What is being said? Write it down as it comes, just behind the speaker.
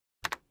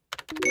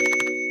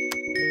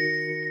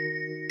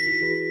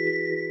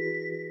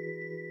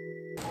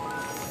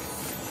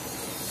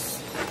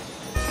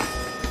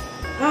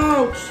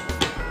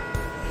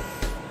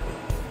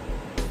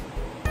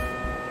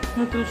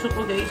tusok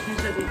ko guys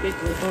sa dikit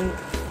ko.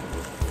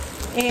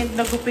 And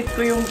nagupit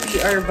ko yung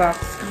PR box.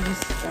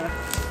 Kamusta?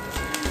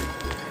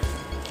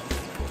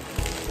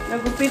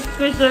 Nagupit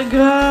ko siya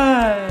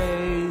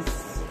guys.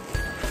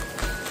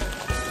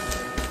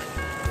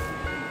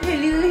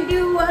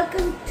 Hello,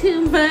 welcome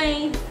to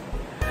my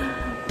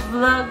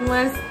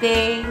Vlogmas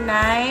day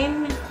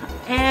 9.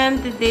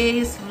 And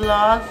today's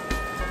vlog,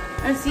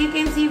 as you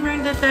can see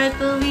from the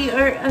title, we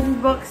are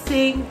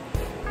unboxing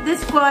the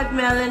Squad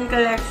Melon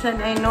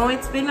collection. I know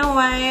it's been a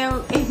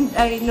while and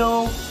I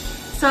know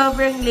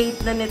sobrang late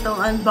na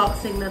nitong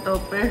unboxing na to,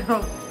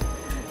 pero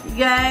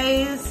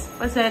guys,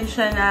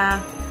 pasensya na.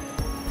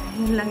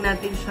 Hindi lang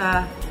natin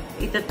siya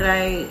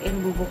itatry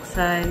and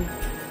bubuksan.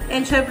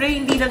 And syempre,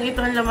 hindi lang ito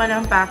ang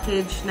laman ng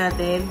package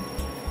natin.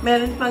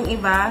 Meron pang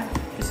iba.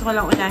 Gusto ko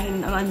lang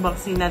unahin ang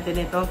unboxing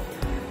natin ito.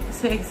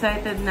 So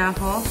excited na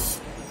ako.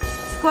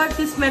 Squad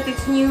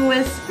Cosmetics'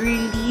 newest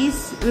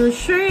release will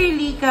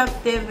surely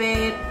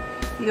captivate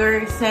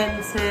your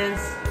senses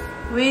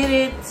with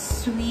its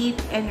sweet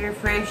and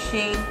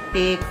refreshing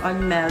take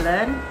on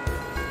melon.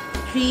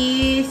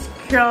 3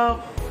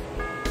 scrub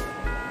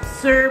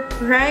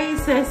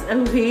surprises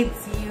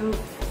awaits you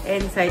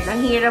inside.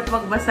 Ang hirap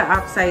magbasa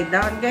upside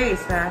down, guys,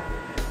 ha?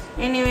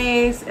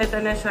 Anyways, ito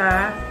na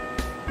siya.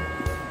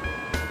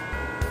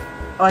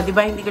 O,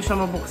 diba hindi ko siya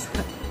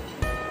mabuksan?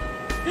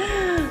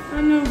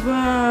 Ano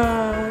ba?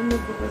 Ano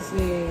ba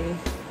kasi?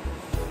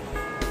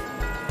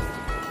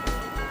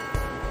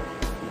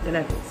 Ito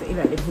natin sa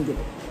ilalim. Hindi.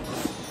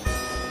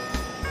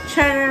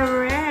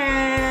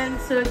 Charan!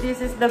 So,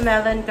 this is the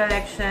Melon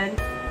collection.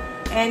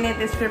 And it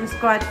is from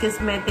Squad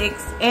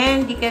Cosmetics.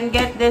 And you can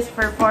get this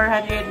for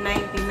 499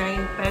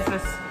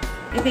 pesos.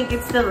 I think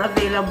it's still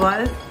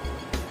available.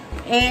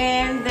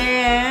 And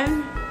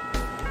then,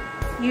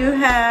 you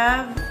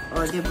have,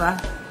 oh, diba?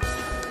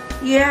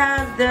 You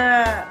have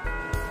the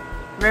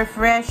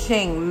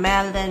refreshing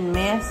melon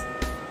mist,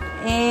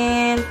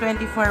 and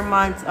 24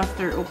 months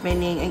after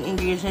opening. Ang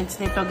ingredients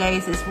nito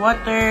guys is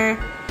water,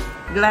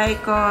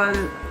 glycol,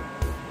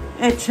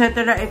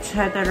 etc,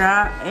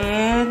 etc.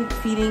 And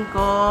feeling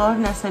ko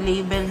nasa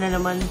label na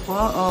naman po.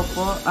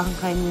 Opo, ang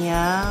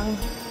kanyang,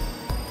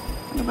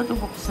 ano ba ito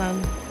buksan?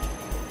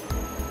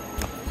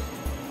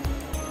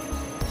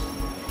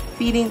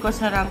 Feeling ko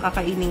sarang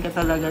kakainin ka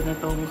talaga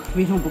nitong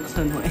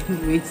binubuksan mo.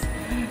 Anyways,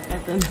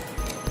 ito na.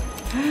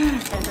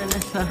 Ito na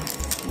siya.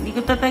 Hindi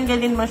ko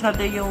tatanggalin masyado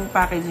yung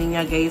packaging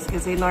niya, guys.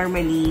 Kasi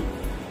normally,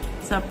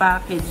 sa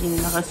packaging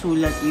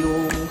nakasulat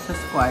yung sa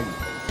Squad.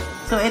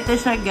 So, ito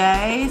siya,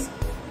 guys.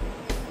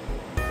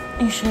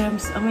 Ay,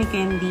 shrimps. Oh, may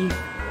candy.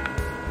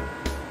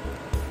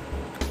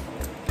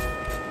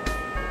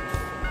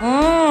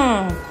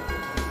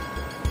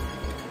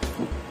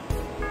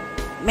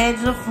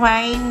 Medyo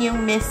fine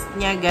yung mist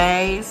niya,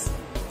 guys.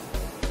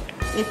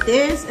 It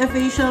is a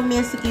facial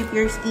mist to keep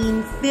your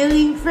skin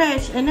feeling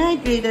fresh and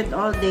hydrated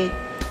all day.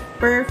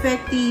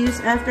 Perfect to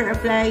use after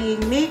applying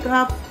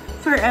makeup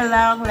for a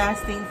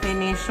long-lasting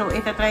finish. So,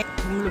 itatry.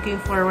 I'm looking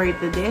forward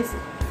to this.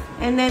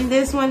 And then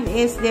this one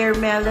is their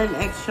Melon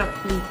Extract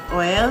Lip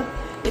Oil.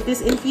 It is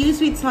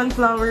infused with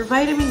sunflower,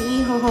 vitamin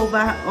E,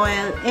 jojoba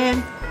oil,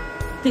 and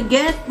to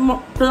get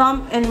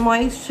plump and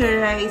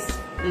moisturized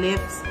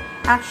lips.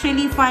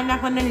 Actually, fan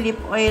ako ng lip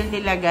oil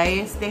nila,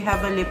 guys. They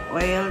have a lip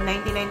oil.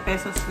 99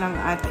 pesos lang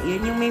ata.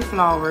 Yun yung may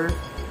flower.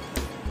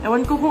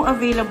 Ewan ko kung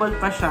available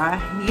pa siya.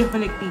 Hindi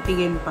ako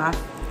nagtitingin pa.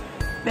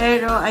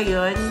 Pero,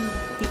 ayun.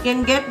 You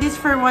can get this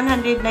for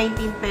 119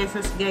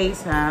 pesos,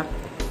 guys, ha.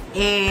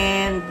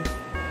 And,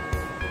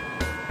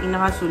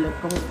 pinakasulat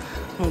kung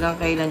hanggang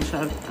kailan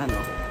siya,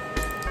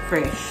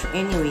 fresh.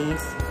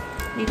 Anyways,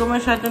 hindi ko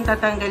masyadong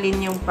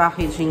tatanggalin yung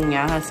packaging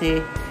niya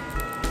kasi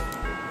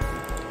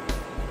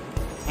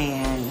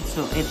ayan.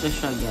 So, ito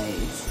siya,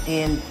 guys.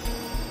 And,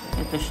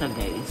 ito siya,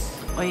 guys.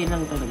 Oil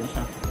lang talaga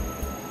siya.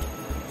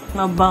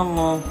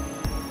 Mabango.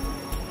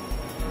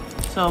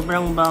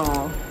 Sobrang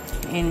bango.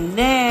 And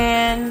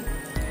then,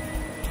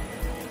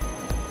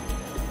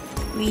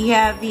 we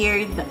have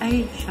here the,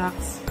 ay,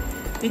 shucks.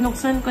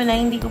 Pinuksan ko na.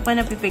 Hindi ko pa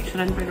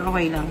napipicturean, pero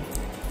okay lang.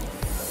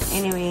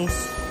 Anyways.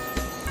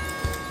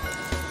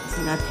 It's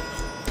not.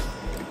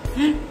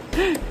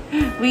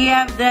 We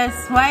have the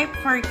Swipe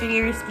for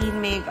Clear Skin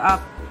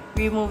Makeup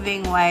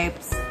Removing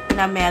Wipes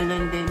na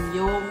melon din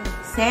yung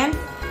scent.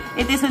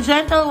 It is a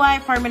gentle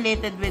wipe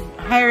formulated with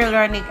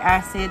hyaluronic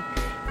acid,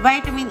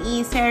 vitamin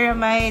E,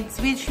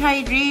 ceramides, which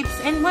hydrates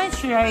and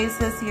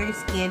moisturizes your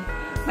skin.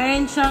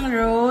 Meron siyang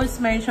rose,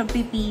 meron siyang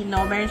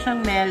pipino, meron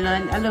siyang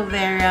melon, aloe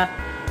vera,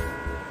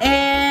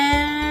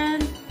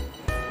 and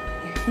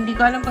hindi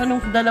ko alam kung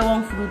anong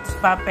dalawang fruits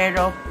pa,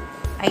 pero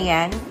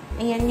ayan.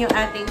 Ayan yung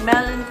ating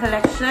melon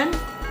collection.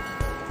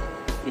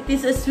 It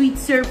is a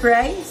sweet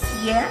surprise.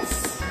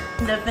 Yes.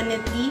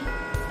 Definitely.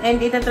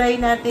 And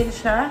itatry natin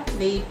siya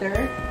later.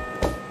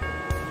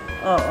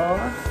 Oo.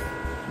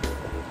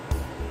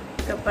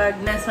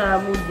 Kapag nasa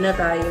mood na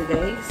tayo,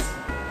 guys.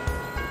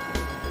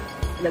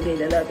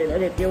 Lagay na natin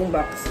ulit yung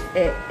box.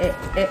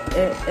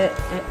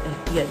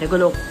 Yan,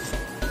 nagulok.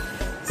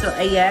 So,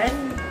 ayan.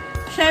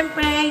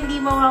 syempre, hindi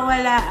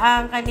mawawala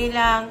ang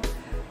kanilang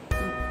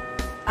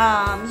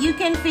You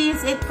Can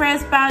Face It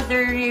Press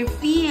Powder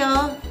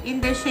Refill in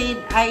the shade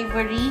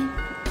Ivory.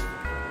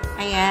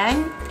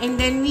 Ayan. And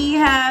then we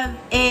have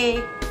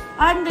a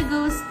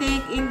On-the-Go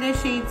Stick in the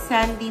shade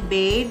Sandy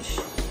Beige.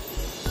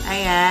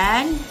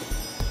 Ayan.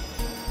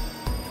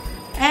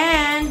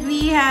 And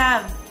we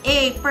have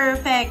a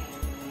perfect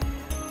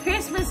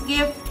Christmas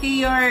gift to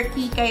your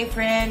Kikay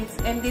friends.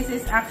 And this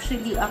is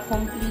actually a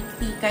complete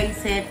Kikay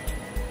set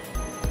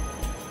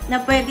na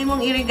pwede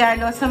mong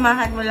iregalo.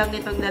 Samahan mo lang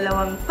nitong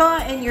dalawang to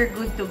and you're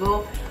good to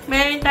go.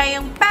 Meron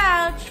tayong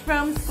pouch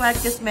from Squad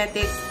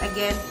Cosmetics.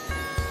 Again,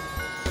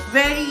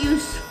 very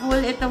useful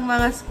itong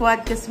mga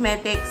Squad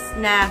Cosmetics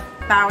na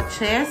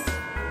pouches.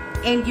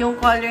 And yung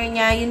color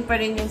niya, yun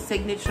pa rin yung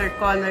signature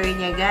color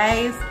niya,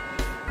 guys.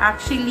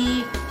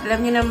 Actually,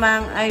 alam niyo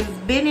namang, I've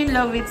been in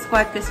love with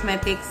Squad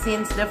Cosmetics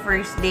since the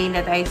first day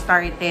that I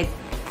started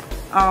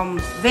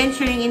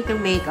venturing into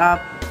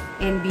makeup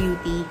and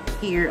beauty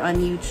here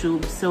on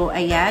YouTube. So,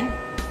 ayan.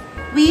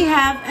 We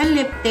have a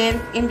lip tint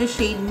in the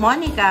shade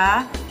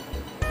Monica.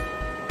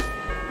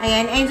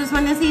 Ayan. I just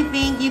want to say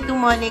thank you to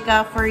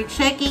Monica for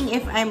checking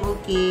if I'm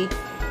okay.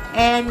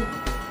 And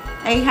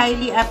I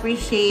highly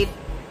appreciate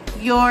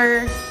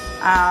your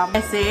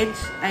message.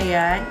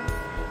 Ayan.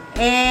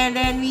 And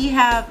then we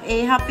have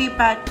a Happy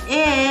Pot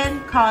in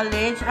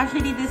College.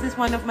 Actually, this is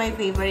one of my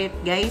favorite,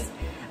 guys.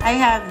 I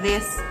have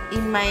this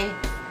in my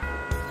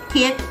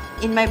kit,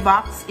 in my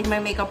box, in my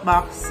makeup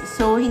box.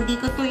 So, hindi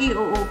ko to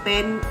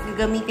i-open.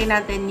 Gagamitin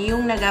natin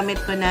yung nagamit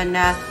ko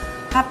na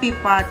Happy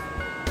Pot,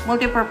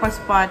 multi-purpose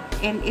pot.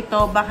 And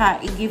ito,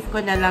 baka i-give ko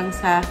na lang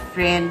sa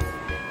friend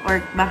or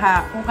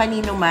baka kung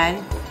kanino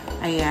man.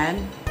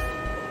 Ayan.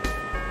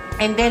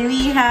 And then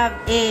we have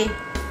a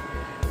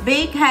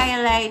Bake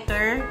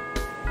Highlighter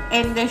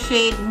in the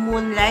shade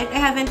Moonlight. I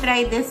haven't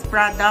tried this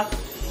product.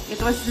 It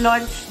was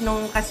launched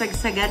nung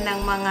kasagsagan ng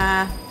mga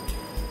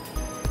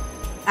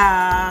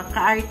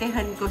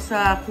kaartehan ko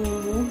sa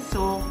Kumu.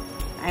 So,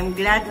 I'm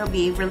glad I'll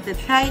be able to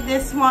try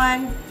this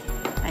one.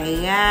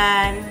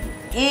 Ayan.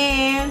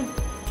 And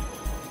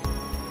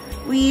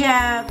we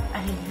have,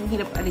 ay,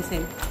 hirap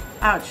alisin.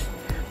 Ouch.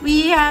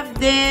 We have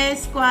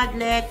this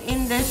Quadlet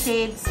in the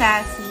shade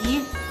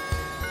Sassy.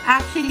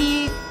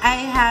 Actually,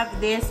 I have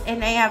this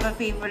and I have a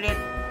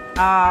favorite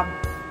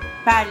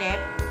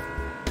palette.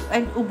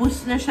 And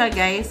ubus na siya,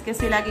 guys,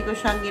 kasi lagi ko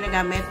siyang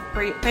ginagamit.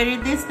 Pero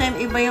this time,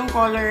 iba yung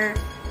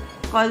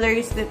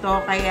colors nito,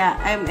 kaya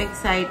I'm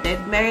excited.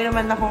 Meron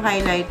naman akong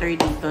highlighter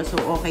dito, so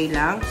okay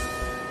lang.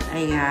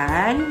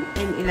 Ayan.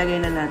 And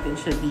ilagay na natin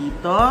siya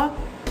dito.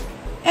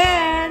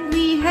 And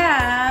we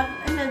have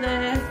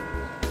another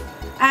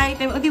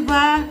item. O,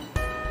 diba?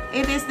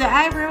 It is the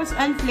Eyebrows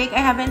on Flick. I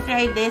haven't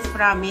tried this,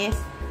 promise.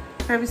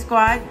 From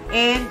Squad.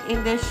 And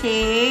in the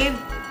shade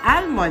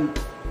Almond.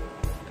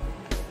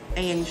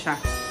 Ayan siya.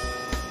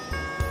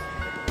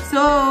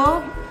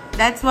 So,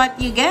 that's what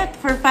you get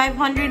for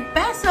 500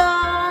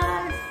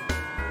 pesos.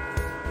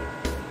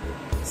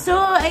 So,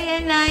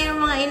 ayan na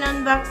yung mga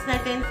in-unbox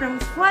natin from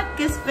Squad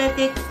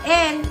Cosmetics.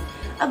 And,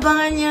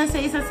 abangan nyo sa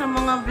isa sa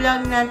mga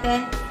vlog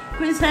natin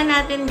kung saan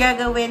natin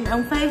gagawin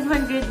ang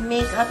 500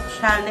 makeup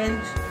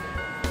challenge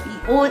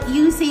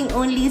using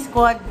only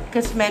Squad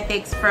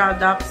Cosmetics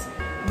products.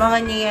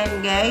 Abangan nyo yan,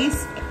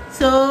 guys.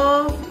 So,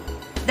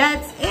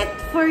 that's it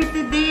for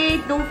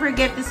today. Don't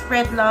forget to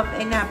spread love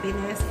and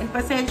happiness. And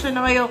pasensya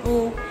na kayo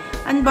kung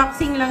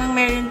unboxing lang ang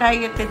meron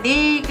tayo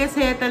today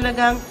kasi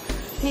talagang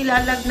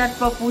nilalagnat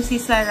pa po si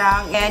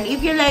Sarang. And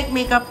if you like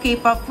makeup,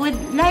 K-pop, food,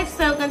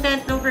 lifestyle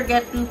content, don't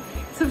forget to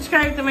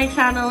subscribe to my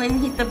channel and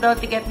hit the bell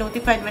to get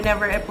notified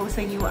whenever I post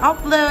a new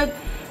upload.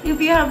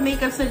 If you have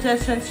makeup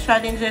suggestions,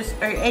 challenges,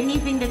 or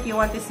anything that you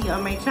want to see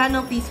on my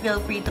channel, please feel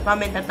free to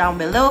comment that down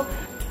below.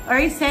 Or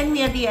send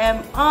me a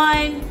DM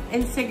on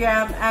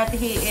Instagram at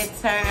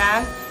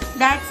Heyitssarang.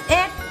 That's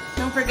it.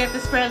 Don't forget to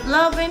spread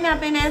love and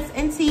happiness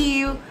and see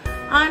you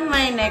on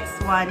my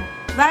next one.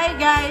 Bye,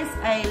 guys.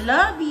 I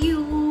love you.